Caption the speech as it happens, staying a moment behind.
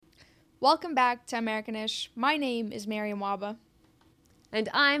Welcome back to Americanish. My name is Mariam Waba. And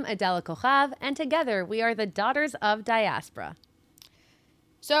I'm Adela Kochav, and together we are the Daughters of Diaspora.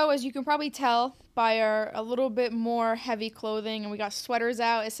 So, as you can probably tell by our a little bit more heavy clothing, and we got sweaters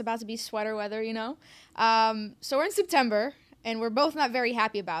out. It's about to be sweater weather, you know. So we're in September, and we're both not very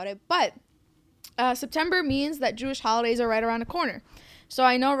happy about it. But September means that Jewish holidays are right around the corner. So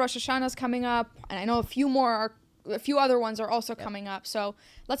I know Rosh Hashanah is coming up, and I know a few other ones are also coming up. So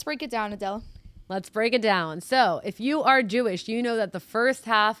let's break it down, Adela. Let's break it down. So if you are Jewish, you know that the first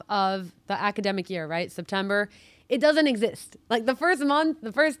half of the academic year, right, September, it doesn't exist. Like the first month,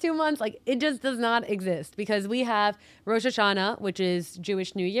 the first 2 months, like it just does not exist because we have Rosh Hashanah, which is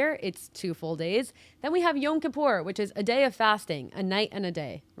Jewish New Year. It's 2 full days. Then we have Yom Kippur, which is a day of fasting, a night and a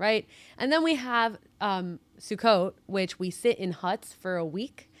day, right? And then we have Sukkot, which we sit in huts for a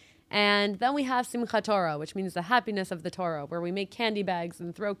week. And then we have Simchat Torah, which means the happiness of the Torah, where we make candy bags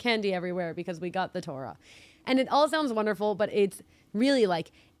and throw candy everywhere because we got the Torah. And it all sounds wonderful, but it's really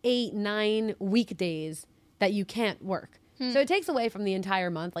like 8-9 weekdays that you can't work. So it takes away from the entire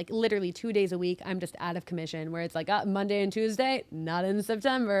month, like literally 2 days a week. I'm just out of commission, where it's like Monday and Tuesday, not in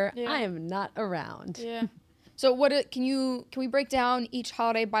September. Yeah. I am not around. Yeah. So can we break down each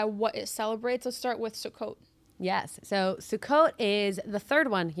holiday by what it celebrates? Let's start with Sukkot. Yes. So Sukkot is the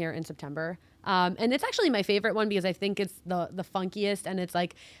third one here in September. And it's actually my favorite one because I think it's the funkiest. And it's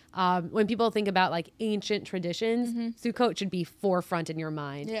like when people think about like ancient traditions, Sukkot should be forefront in your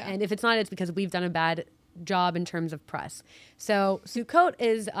mind. Yeah. And if it's not, it's because we've done a bad job in terms of press. So Sukkot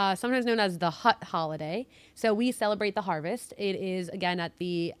is sometimes known as the hut holiday. So we celebrate the harvest. It is, again, at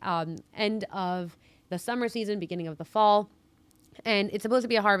the end of the summer season, beginning of the fall. And it's supposed to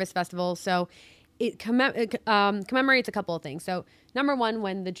be a harvest festival. So it commemorates a couple of things. So number one,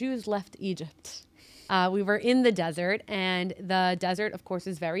 when the Jews left Egypt, we were in the desert, and the desert, of course,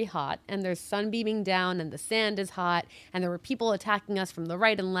 is very hot, and there's sun beaming down, and the sand is hot, and there were people attacking us from the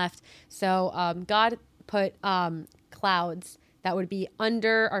right and left. So God put clouds that would be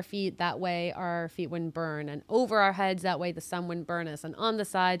under our feet. That way our feet wouldn't burn, and over our heads. That way the sun wouldn't burn us, and on the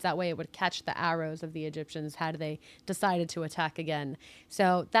sides. That way it would catch the arrows of the Egyptians had they decided to attack again.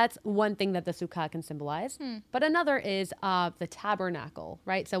 So that's one thing that the sukkah can symbolize. But another is the tabernacle,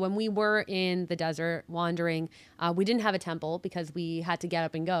 right? So when we were in the desert wandering, we didn't have a temple because we had to get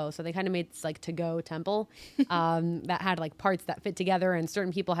up and go. So they kind of made this like to-go temple that had like parts that fit together, and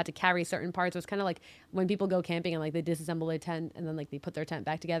certain people had to carry certain parts. It was kind of like when people go camping and like they disassemble a tent and then like they put their tent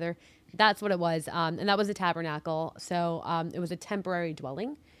back together. That's what it was. And that was a tabernacle. So it was a temporary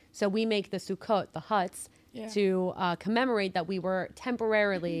dwelling. So we make the Sukkot, the huts, to commemorate that we were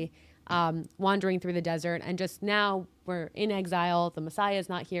temporarily wandering through the desert. And just now we're in exile. The Messiah is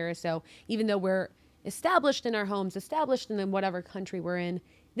not here. So even though we're established in our homes, established in whatever country we're in,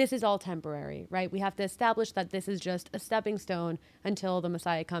 this is all temporary, right? We have to establish that this is just a stepping stone until the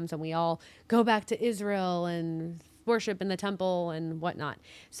Messiah comes and we all go back to Israel and worship in the temple and whatnot.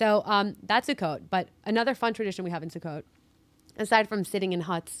 So that's Sukkot. But another fun tradition we have in Sukkot, aside from sitting in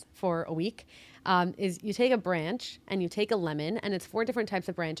huts for a week, is you take a branch and you take a lemon, and it's 4 different types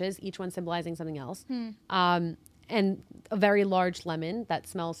of branches, each one symbolizing something else. And a very large lemon that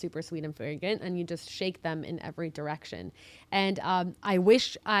smells super sweet and fragrant, and you just shake them in every direction. And I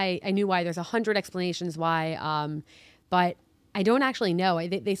wish I knew why. There's 100 explanations why, but I don't actually know.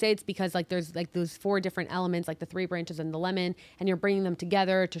 They say it's because like there's like those 4 different elements, like the 3 branches and the lemon, and you're bringing them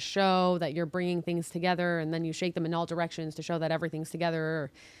together to show that you're bringing things together, and then you shake them in all directions to show that everything's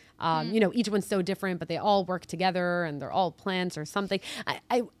together. You know, each one's so different, but they all work together, and they're all plants or something.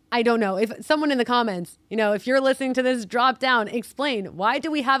 I don't know. If someone in the comments, you know, if you're listening to this, drop down, explain, why do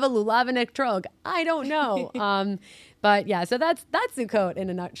we have a lulav and etrog? I don't know. But yeah, so that's Sukkot in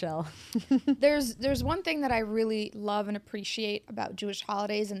a nutshell. There's one thing that I really love and appreciate about Jewish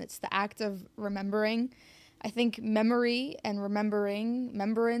holidays, and it's the act of remembering. I think memory and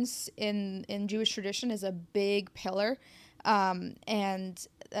remembrance in Jewish tradition is a big pillar. And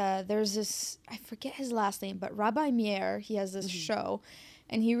there's this, I forget his last name, but Rabbi Meir, he has this show,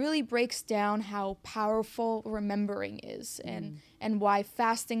 and he really breaks down how powerful remembering is, and why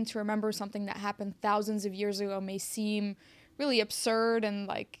fasting to remember something that happened thousands of years ago may seem really absurd and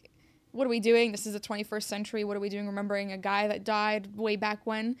like, what are we doing? This is the 21st century. What are we doing remembering a guy that died way back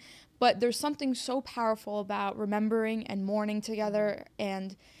when? But there's something so powerful about remembering and mourning together,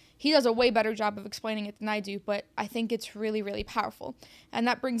 and he does a way better job of explaining it than I do, but I think it's really, really powerful. And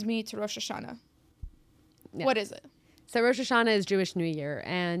that brings me to Rosh Hashanah. Yeah. What is it? So Rosh Hashanah is Jewish New Year.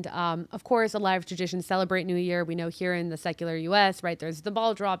 And of course, a lot of traditions celebrate New Year. We know here in the secular U.S., right, there's the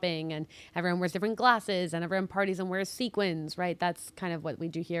ball dropping and everyone wears different glasses and everyone parties and wears sequins, right? That's kind of what we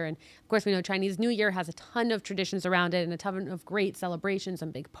do here. And of course, we know Chinese New Year has a ton of traditions around it and a ton of great celebrations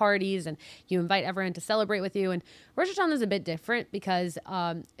and big parties. And you invite everyone to celebrate with you. And Rosh Hashanah is a bit different because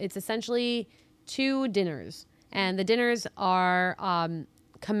it's essentially 2 dinners. And the dinners are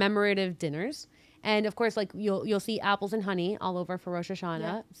commemorative dinners. And of course, like you'll see apples and honey all over for Rosh Hashanah.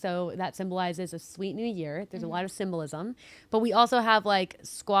 Yeah. So that symbolizes a sweet new year. There's a lot of symbolism. But we also have like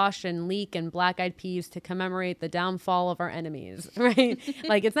squash and leek and black-eyed peas to commemorate the downfall of our enemies, right?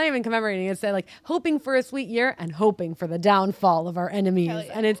 Like it's not even commemorating. It's like hoping for a sweet year and hoping for the downfall of our enemies.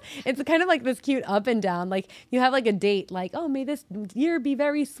 Yeah. And it's kind of like this cute up and down. Like you have like a date like, oh, may this year be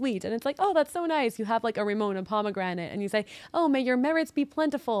very sweet. And it's like, oh, that's so nice. You have like a Ramon, a pomegranate. And you say, oh, may your merits be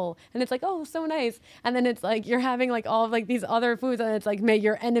plentiful. And it's like, oh, so nice. And then it's like you're having like all of like these other foods and it's like may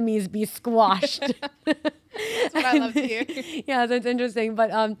your enemies be squashed. That's what I love to hear. Yeah, so it's interesting.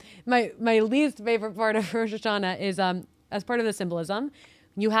 But my least favorite part of Rosh Hashanah is as part of the symbolism,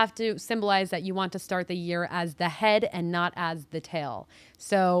 you have to symbolize that you want to start the year as the head and not as the tail.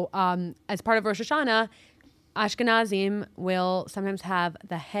 So as part of Rosh Hashanah, Ashkenazim will sometimes have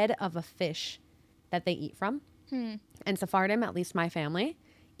the head of a fish that they eat from. And Sephardim, at least my family,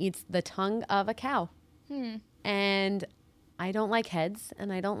 eats the tongue of a cow. And I don't like heads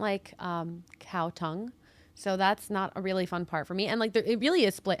and I don't like cow tongue. So that's not a really fun part for me. And like it really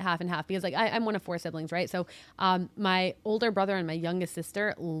is split half and half because like I'm one of 4 siblings, right? So my older brother and my youngest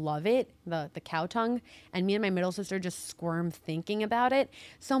sister love it, the cow tongue. And me and my middle sister just squirm thinking about it.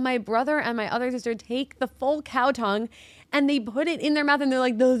 So my brother and my other sister take the full cow tongue and they put it in their mouth and they're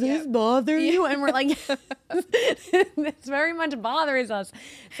like, does this bother you? And we're like, this very much bothers us.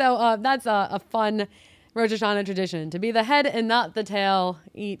 So that's a fun Rosh Hashanah tradition. To be the head and not the tail,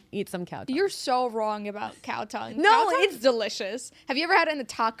 eat some cow tongue. You're so wrong about cow tongue. No, cow tongue it's delicious. Have you ever had it in a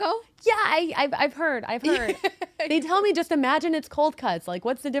taco? Yeah, I've heard. They tell me just imagine it's cold cuts. Like,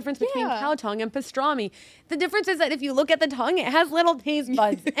 what's the difference between cow tongue and pastrami? The difference is that if you look at the tongue, it has little taste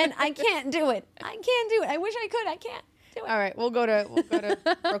buds, and I can't do it. I wish I could. I can't do it. All right, we'll go to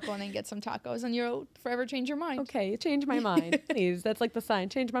Brooklyn and get some tacos, and you'll forever change your mind. Okay, change my mind, please. That's like the sign.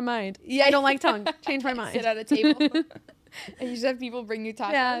 Change my mind. Yeah, I don't like tongue. Change my mind. Sit at a table. And you just have people bring you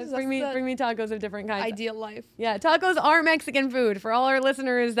tacos. Yeah, bring me tacos of different kinds. Ideal life. Yeah, tacos are Mexican food. For all our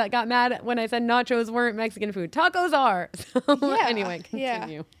listeners that got mad when I said nachos weren't Mexican food, tacos are. So anyway,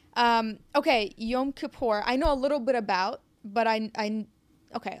 continue. Okay, Yom Kippur. I know a little bit about, but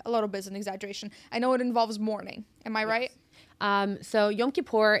okay, a little bit is an exaggeration. I know it involves mourning. Am I right? So Yom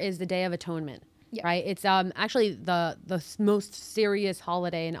Kippur is the Day of Atonement, right? It's actually the most serious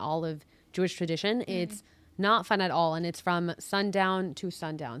holiday in all of Jewish tradition. It's not fun at all, and it's from sundown to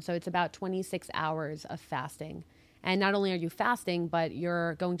sundown. So it's about 26 hours of fasting. And not only are you fasting, but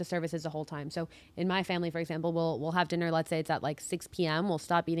you're going to services the whole time. So in my family, for example, we'll have dinner. Let's say it's at like 6 p.m. We'll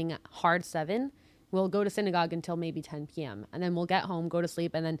stop eating at hard 7. We'll go to synagogue until maybe 10 p.m. And then we'll get home, go to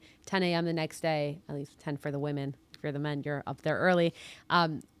sleep, and then 10 a.m. the next day, at least 10 for the women. If you're the men, you're up there early.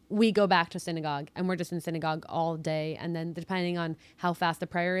 We go back to synagogue, and we're just in synagogue all day. And then depending on how fast the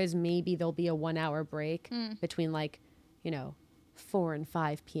prayer is, maybe there'll be a 1-hour break between 4 and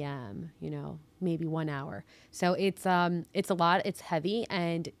 5 p.m., maybe 1 hour. So it's a lot, it's heavy,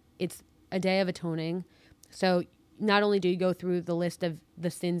 and it's a day of atoning. So not only do you go through the list of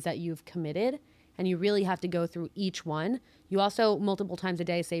the sins that you've committed, and you really have to go through each one. You also multiple times a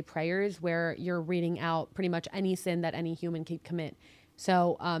day say prayers where you're reading out pretty much any sin that any human could commit.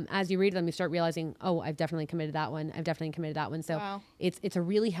 So as you read them, you start realizing, oh, I've definitely committed that one. I've definitely committed that one. So wow. It's a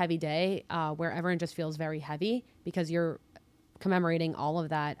really heavy day where everyone just feels very heavy because you're commemorating all of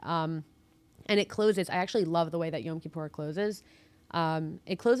that. And it closes. I actually love the way that Yom Kippur closes.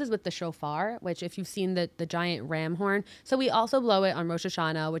 It closes with the shofar, which if you've seen the giant ram horn. So we also blow it on Rosh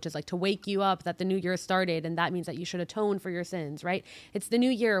Hashanah, which is like to wake you up that the new year started. And that means that you should atone for your sins, right? It's the new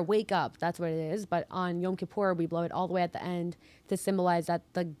year, wake up. That's what it is. But on Yom Kippur, we blow it all the way at the end to symbolize that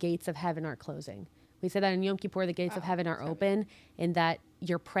the gates of heaven are closing. We say that in Yom Kippur, the gates of heaven are open and that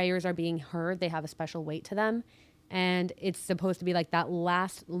your prayers are being heard. They have a special weight to them. And it's supposed to be like that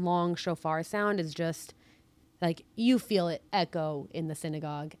last long shofar sound is just like you feel it echo in the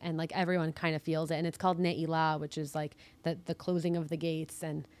synagogue and like everyone kind of feels it. And it's called Ne'ilah, which is like the closing of the gates.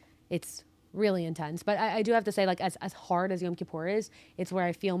 And it's really intense. But I do have to say, like as hard as Yom Kippur is, it's where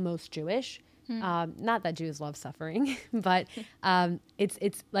I feel most Jewish Not that Jews love suffering, but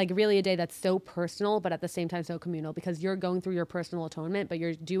it's like really a day that's so personal, but at the same time so communal, because you're going through your personal atonement, but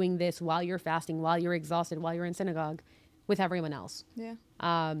you're doing this while you're fasting, while you're exhausted, while you're in synagogue with everyone else. Yeah.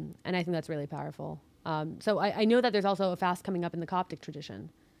 And I think that's really powerful. So I know that there's also a fast coming up in the Coptic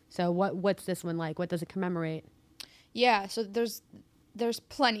tradition. So what's this one like? What does it commemorate? Yeah, so there's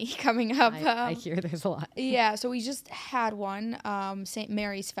plenty coming up. I hear there's a lot. Yeah, so we just had one, St.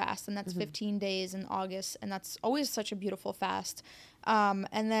 Mary's fast, and that's 15 days in August, and that's always such a beautiful fast.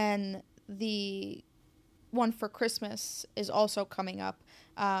 And then the one for Christmas is also coming up,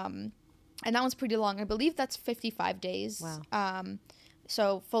 and that one's pretty long. I believe that's 55 days. Wow.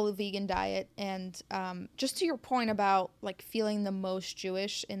 So fully vegan diet, and just to your point about like feeling the most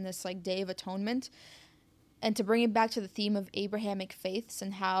Jewish in this like Day of Atonement, and to bring it back to the theme of Abrahamic faiths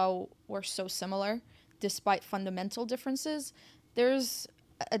and how we're so similar despite fundamental differences, there's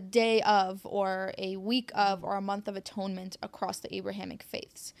a day of, or a week of, or a month of atonement across the Abrahamic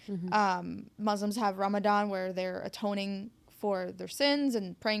faiths. Muslims have Ramadan, where they're atoning for their sins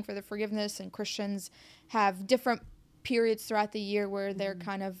and praying for their forgiveness, and Christians have different periods throughout the year where they're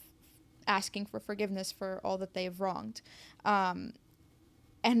kind of asking for forgiveness for all that they've wronged.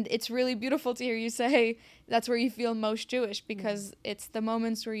 And it's really beautiful to hear you say that's where you feel most Jewish, because it's the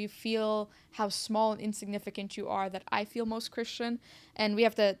moments where you feel how small and insignificant you are that I feel most Christian. And we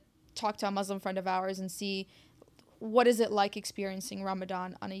have to talk to a Muslim friend of ours and see what is it like experiencing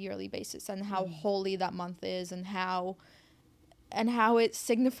Ramadan on a yearly basis, and how holy that month is, and how it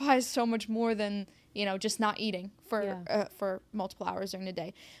signifies so much more than, you know, just not eating for multiple hours during the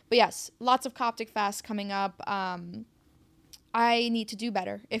day. But yes, lots of Coptic fasts coming up. I need to do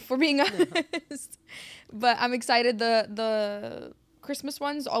better, if we're being honest. But I'm excited. The Christmas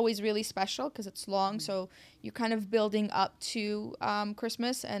one's always really special because it's long, so you're kind of building up to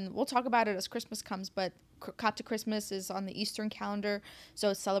Christmas, and we'll talk about it as Christmas comes, but Coptic Christmas is on the Eastern calendar, so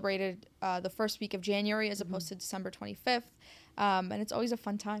it's celebrated the first week of January as opposed to December 25th, and it's always a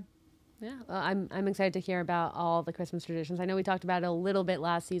fun time. Yeah, well, I'm excited to hear about all the Christmas traditions. I know we talked about it a little bit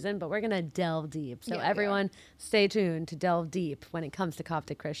last season, but we're going to delve deep. So everyone stay tuned to delve deep when it comes to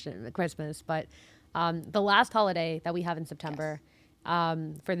Coptic Christian Christmas. But the last holiday that we have in September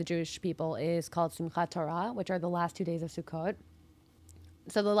for the Jewish people is called Simchat Torah, which are the last 2 days of Sukkot.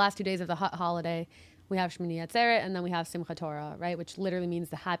 So the last 2 days of the holiday, we have Shmini Atzeret, and then we have Simchat Torah, right, which literally means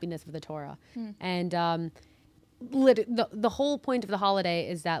the happiness of the Torah. And the whole point of the holiday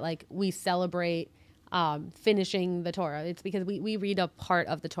is that like we celebrate finishing the Torah. It's because we read a part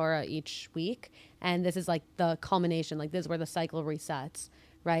of the Torah each week, and this is like the culmination. Like this is where the cycle resets,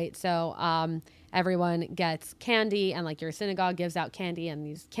 right? So everyone gets candy, and like your synagogue gives out candy and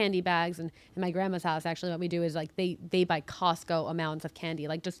these candy bags. And in my grandma's house, actually, what we do is like they buy Costco amounts of candy.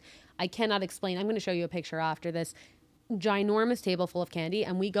 Like just I cannot explain. I'm going to show you a picture after this. Ginormous table full of candy,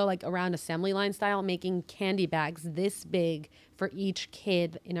 and we go like around assembly line style making candy bags this big for each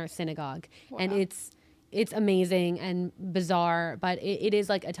kid in our synagogue. Wow. And it's amazing and bizarre, but it is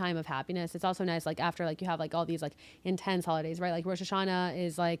like a time of happiness. It's also nice like after like you have like all these like intense holidays, right? Like Rosh Hashanah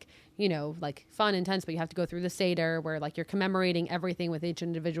is like, you know, like fun, intense, but you have to go through the Seder where like you're commemorating everything with each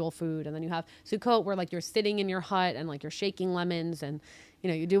individual food. And then you have Sukkot where like you're sitting in your hut and like you're shaking lemons and, you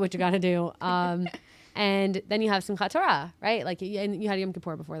know, you do what you got to do. And then you have Simchat Torah, right? Like, and you had Yom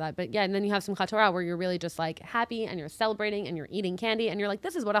Kippur before that. But yeah, and then you have Simchat Torah where you're really just like happy and you're celebrating and you're eating candy and you're like,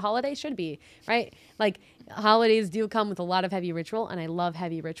 this is what a holiday should be, right? Like holidays do come with a lot of heavy ritual, and I love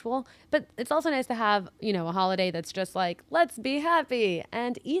heavy ritual. But it's also nice to have, you know, a holiday that's just like, let's be happy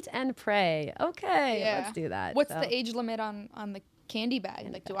and eat and pray. Okay, let's do that. What's the age limit on the candy bag?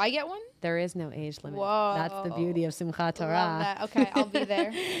 Like, do I get one? There is no age limit. Whoa. That's the beauty of Simchat Torah. Love that. Okay, I'll be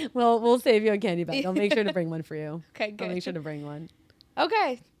there. Well, we'll save you a candy bag. I'll make sure to bring one for you. Okay, good. I'll make sure to bring one.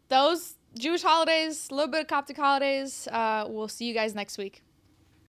 Okay, those Jewish holidays, a little bit of Coptic holidays. We'll see you guys next week.